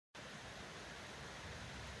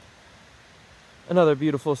Another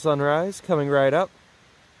beautiful sunrise coming right up.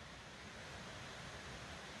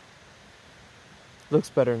 Looks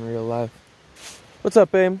better in real life. What's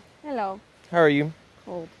up, babe? Hello. How are you?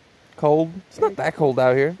 Cold. Cold? It's not that cold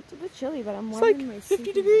out here. It's a bit chilly, but I'm It's warm like in my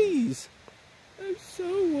 50 degrees. I'm so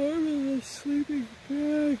warm in this sleeping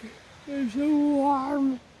bag. I'm so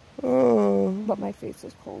warm. Oh. But my face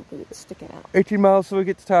is cold because it's sticking out. 18 miles till we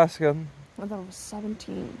get to Tosca. I thought it was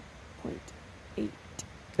 17.8.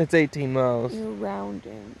 It's 18 miles. You're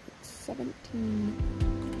rounding. It's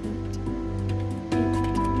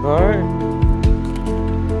 17.8. Alright.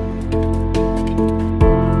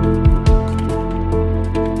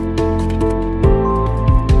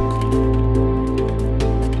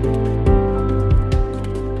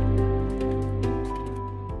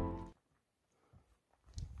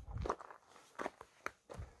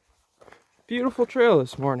 Beautiful trail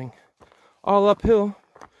this morning. All uphill,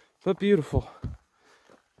 but beautiful.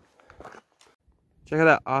 Check out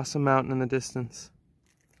that awesome mountain in the distance.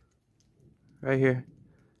 Right here.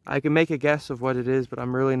 I can make a guess of what it is, but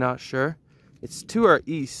I'm really not sure. It's to our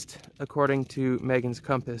east, according to Megan's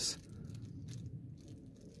compass.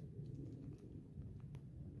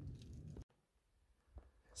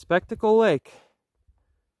 Spectacle Lake.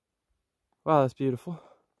 Wow, that's beautiful.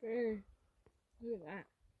 Look at that.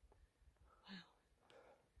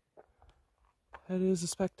 That is a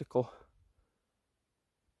spectacle.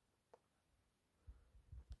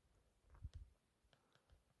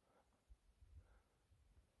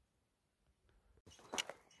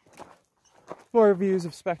 More views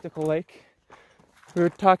of Spectacle Lake. We were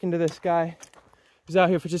talking to this guy who's out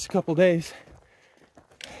here for just a couple days.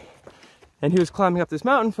 And he was climbing up this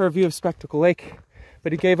mountain for a view of Spectacle Lake.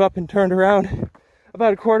 But he gave up and turned around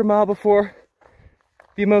about a quarter mile before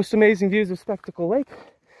the most amazing views of Spectacle Lake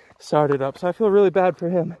started up. So I feel really bad for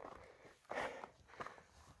him.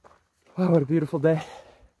 Wow, what a beautiful day.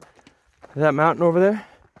 That mountain over there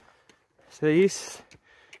to the east.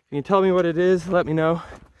 Can you tell me what it is? Let me know,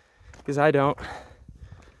 because I don't.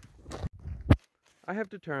 I have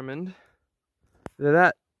determined that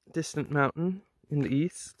that distant mountain in the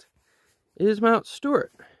east is Mount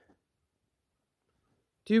Stewart,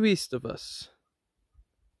 due east of us.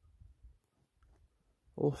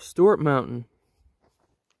 Old Stewart Mountain.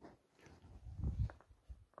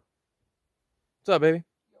 What's up, baby?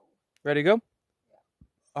 Ready to go? Yeah.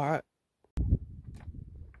 All right.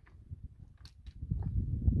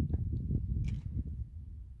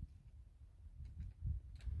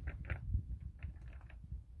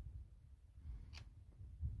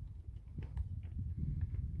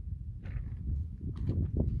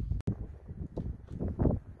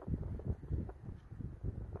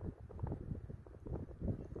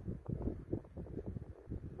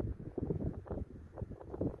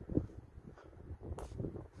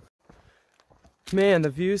 Man, the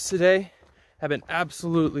views today have been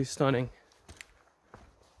absolutely stunning.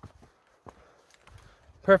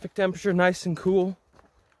 Perfect temperature, nice and cool.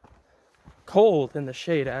 Cold in the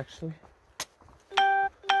shade, actually.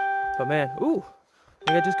 But man, ooh,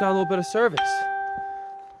 I think I just got a little bit of service.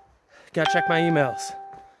 Gotta check my emails.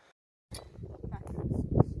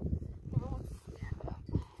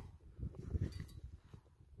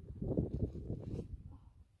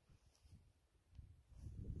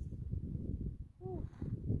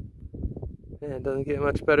 Man, it doesn't get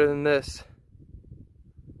much better than this.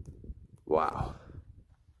 Wow.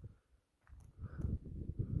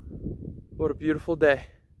 What a beautiful day.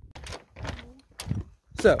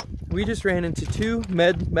 So, we just ran into two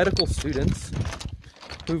medical students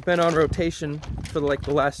who've been on rotation for like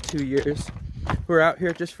the last 2 years. Who are out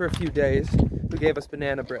here just for a few days, who gave us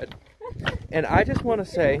banana bread. And I just want to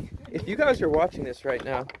say, if you guys are watching this right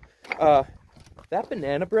now, that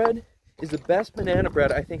banana bread is the best banana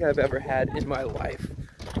bread I think I've ever had in my life.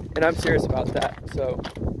 And I'm serious about that. So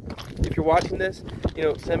if you're watching this, you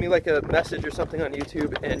know, send me like a message or something on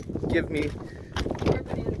YouTube and give me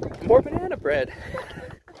more banana bread.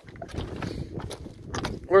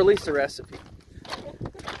 Or at least a recipe.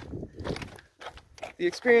 The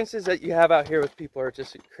experiences that you have out here with people are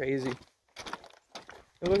just crazy.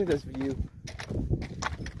 And look at this view.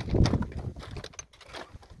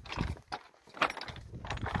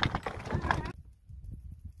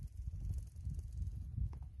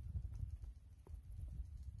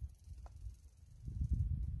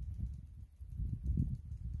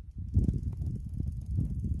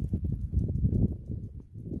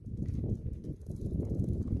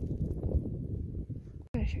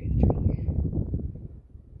 I'm gonna show you the trailer.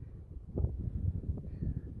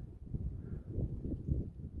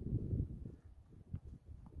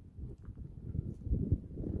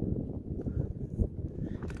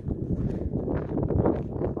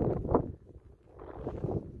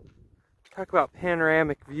 Talk about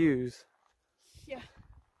panoramic views. Yeah.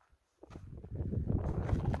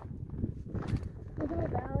 Look at the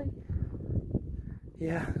valley.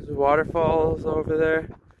 Yeah, there's waterfalls over there.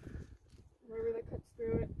 River that cuts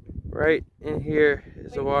through it. Right in here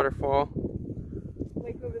is a waterfall.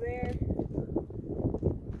 Lake over there.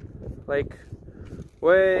 Lake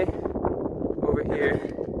way over here.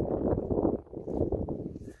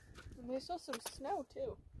 And there's still some snow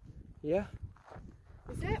too. Yeah.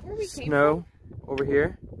 Is that where we came from? Snow over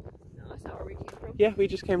here. No, that's not where we came from. Yeah, we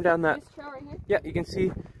just came down that. This trail right here? Yeah, you can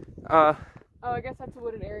see Oh, I guess that's a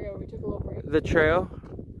wooded area where we took a little break. the trail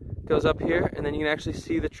goes up here, and then you can actually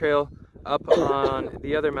see the trail up on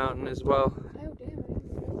the other mountain as well. Oh, damn, I didn't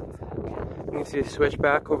realize that. You can see the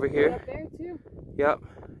switchback over Right here. up there too. Yep,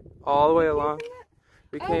 all the way Came along. from that?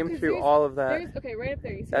 We Oh, came 'cause through there's- all of that. Okay, right up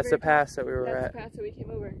there. You see That's very the pass that we were That's at. the path that we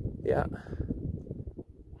came over. Yeah.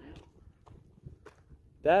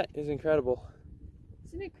 That is incredible.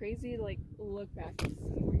 Isn't it crazy to like look back and see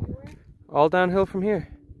where you were? All downhill from here.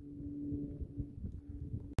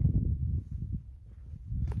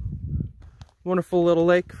 Wonderful little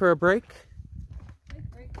lake for a break.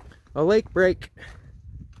 A lake break.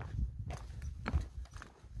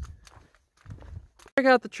 Check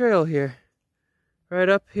out the trail here. Right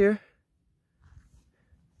up here.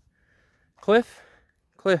 Cliff.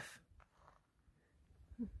 Cliff.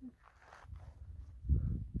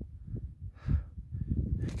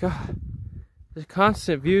 God, there's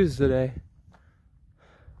constant views today.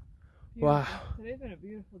 Beautiful. Wow. Today's been a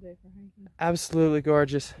beautiful day for hiking. Absolutely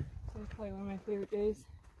gorgeous. Today's probably one of my favorite days.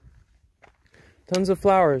 Tons of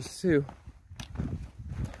flowers too.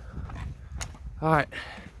 Alright,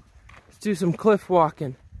 let's do some cliff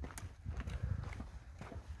walking.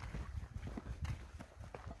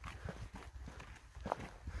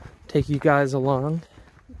 Take you guys along.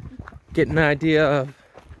 Get an idea of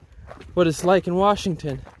what it's like in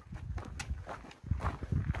Washington.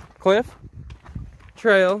 Cliff,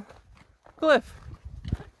 trail, cliff.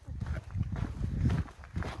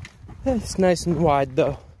 It's nice and wide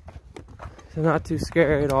though, so not too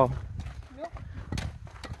scary at all. Nope.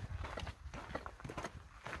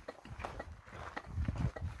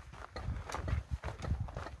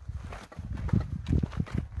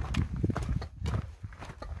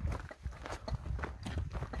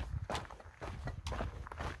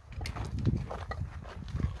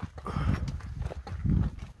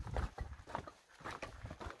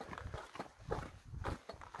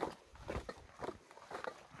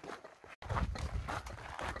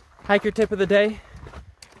 Hiker tip of the day: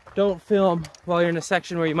 don't film while you're in a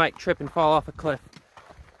section where you might trip and fall off a cliff.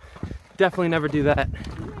 Definitely never do that.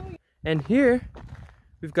 And here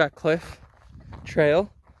we've got cliff,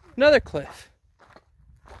 trail, another cliff.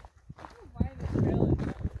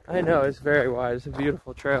 I know, it's very wide. It's a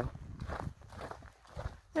beautiful trail.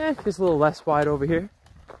 It's a little less wide over here.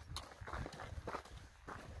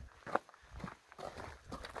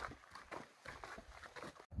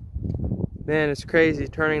 Man, it's crazy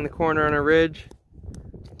turning the corner on a ridge.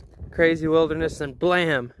 Crazy wilderness, and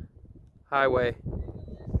blam! Highway.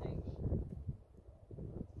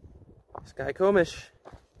 Snoqualmie.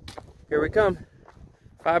 Here we come.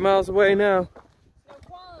 5 miles away now.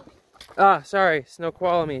 Snoqualmie. Ah, sorry,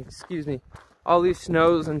 Snoqualmie, excuse me. All these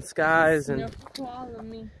snows and skies, and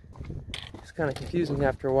Snoqualmie. it's kind of confusing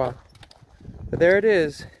after a while. But there it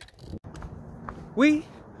is. We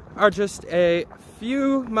are just a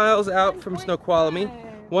few miles out from Snoqualmie,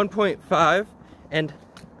 1.5, and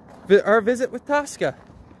our visit with Tosca.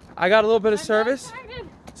 I got a little bit of service,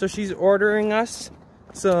 so she's ordering us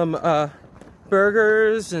some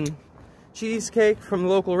burgers and cheesecake from the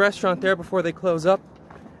local restaurant there before they close up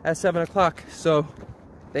at 7 o'clock. So,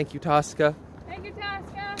 thank you, Tosca. Thank you,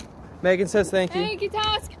 Tosca. Megan says thank you. Thank you,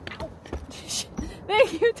 Tosca.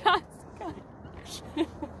 Thank you, Tosca.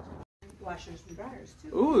 Washers and dryers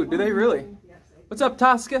too. Ooh, do they really? Yes, What's up,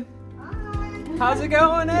 Tosca? Hi. How's it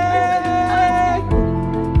going? Hey!